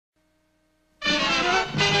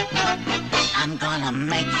I'm gonna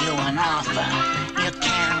make you an offer you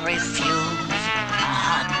can't refuse. A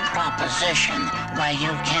hot proposition where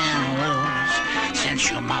you can't lose.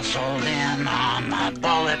 Since you muscled in on my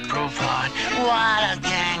bulletproof heart, what a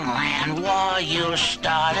gangland war you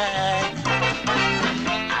started.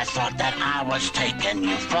 I thought that I was taking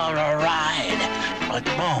you for a ride, but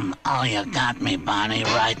boom, oh, you got me, Bonnie,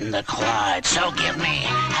 riding the Clyde. So give me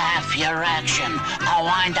half your action, I'll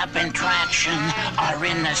wind up in traction, or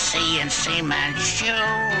in the sea in seaman's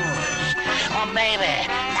shoes. Oh, baby,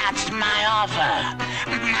 that's my offer,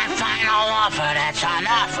 my final offer. That's an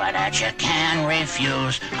offer that you can't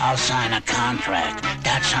refuse. I'll sign a contract.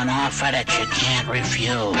 That's an offer that you can't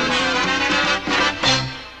refuse.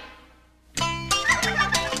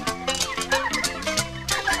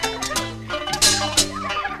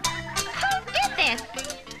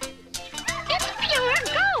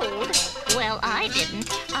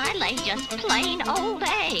 I lay just plain old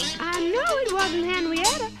egg. I know it wasn't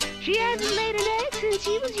Henrietta. She hasn't laid an egg since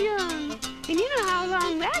she was young. And you know how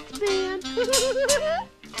long that's been.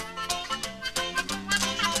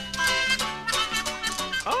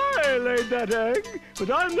 I laid that egg,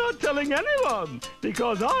 but I'm not telling anyone,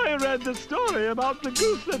 because I read the story about the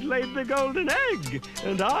goose that laid the golden egg,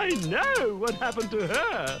 and I know what happened to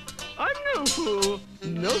her. I'm no fool.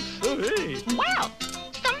 No siree. Well,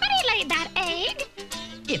 somebody laid that egg.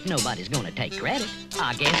 If nobody's gonna take credit,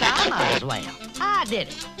 I guess I might as well. I did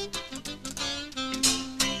it.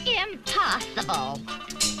 Impossible.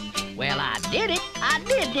 Well, I did it. I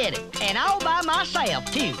did it. And all by myself,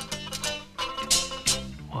 too.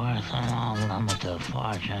 Worth an unlimited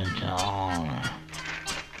fortune to owner.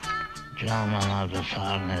 Gentlemen of this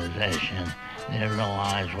organization, they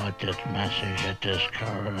realize what this message at this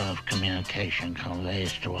curve of communication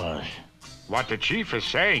conveys to us. What the chief is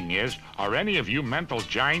saying is, are any of you mental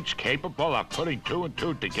giants capable of putting 2 and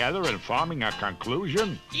 2 together and forming a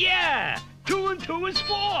conclusion? Yeah, 2 and 2 is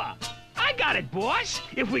 4. I got it, boss.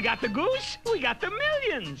 If we got the goose, we got the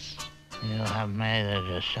millions. You have made a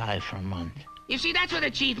decipherment. You see, that's what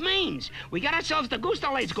the chief means. We got ourselves the goose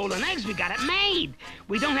that lays golden eggs. We got it made.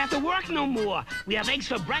 We don't have to work no more. We have eggs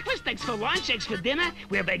for breakfast, eggs for lunch, eggs for dinner.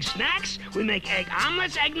 We have egg snacks. We make egg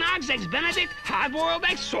omelets, eggnogs, eggs benedict, hard-boiled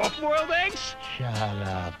eggs, soft-boiled eggs. Shut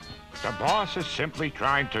up. The boss is simply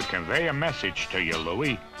trying to convey a message to you,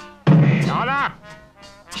 Louie. Shut up!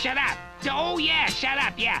 Shut up. Oh, yeah, shut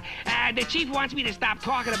up, yeah. The chief wants me to stop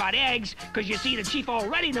talking about eggs, because you see, the chief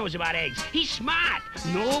already knows about eggs. He's smart.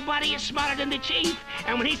 Nobody is smarter than the chief.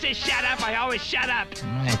 And when he says shut up, I always shut up.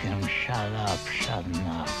 Make him shut up, shutting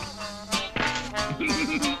up.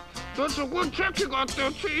 That's a good trick you got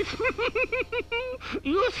there, chief.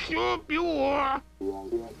 You sure are.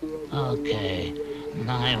 Okay,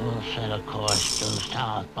 night will set a course due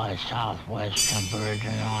south by southwest,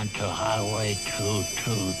 converging onto Highway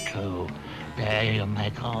 222. There you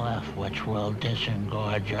make a left, which will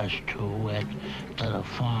disengorge us to wit to the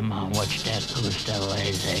farm on which that goose that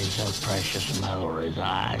lays eggs of precious metal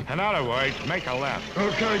resides. In other words, make a left.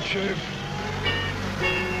 Okay, Chief.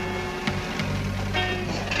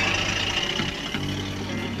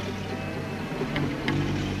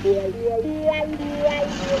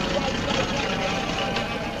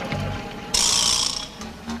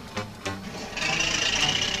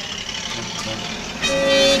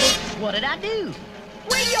 What did I do?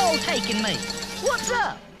 Where y'all taking me? What's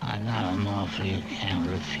up? I got an offer you can't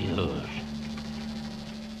refuse.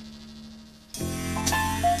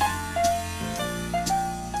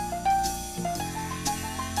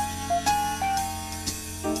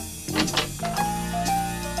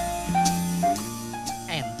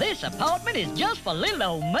 And this apartment is just for little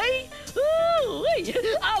old me? Ooh-wee,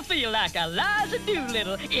 I feel like Eliza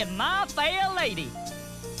Doolittle in My Fair Lady.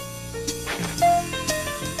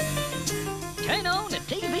 Turn on the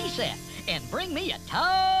TV set and bring me a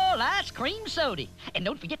tall ice cream soda. And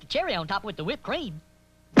don't forget the cherry on top with the whipped cream.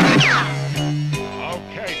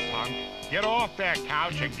 Okay, punk. Get off that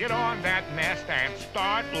couch and get on that nest and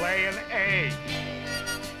start laying eggs.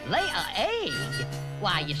 Lay an egg?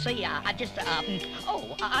 Why, you see, I just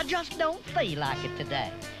don't feel like it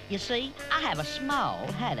today. You see, I have a small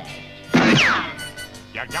headache.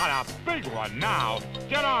 You got a big one now.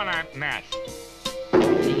 Get on that nest.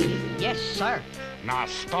 Yes, sir. Now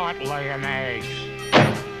start laying eggs.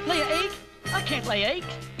 Lay an egg? I can't lay eggs.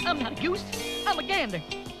 I'm not a goose. I'm a gander.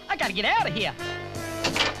 I gotta get out of here.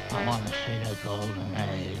 I want to see the golden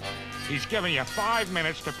egg. He's giving you 5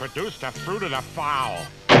 minutes to produce the fruit of the fowl.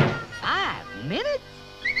 5 minutes?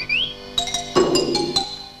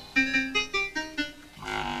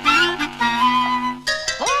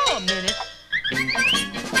 4 minutes?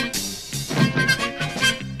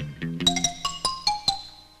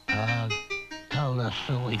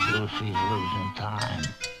 Goosey's losing time.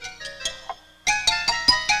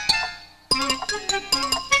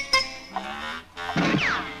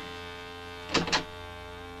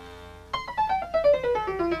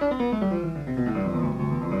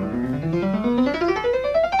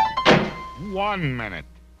 One minute.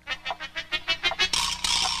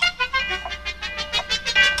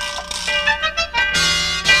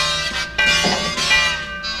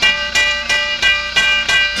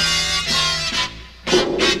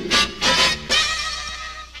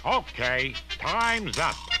 Okay, time's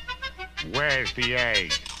up. Where's the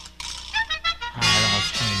egg? I don't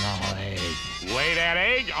see no egg. Lay that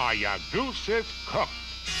egg or your goose is cooked.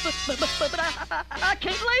 But I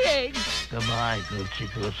can't lay eggs. Goodbye,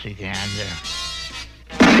 Goosey Gander.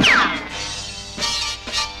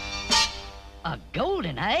 A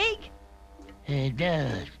golden egg? It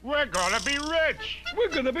does. We're gonna be rich. We're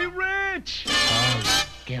gonna be rich. I'll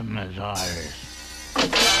give him his orders.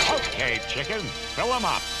 Okay, chicken, fill 'em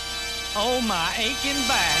up. Oh, my aching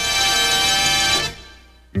back.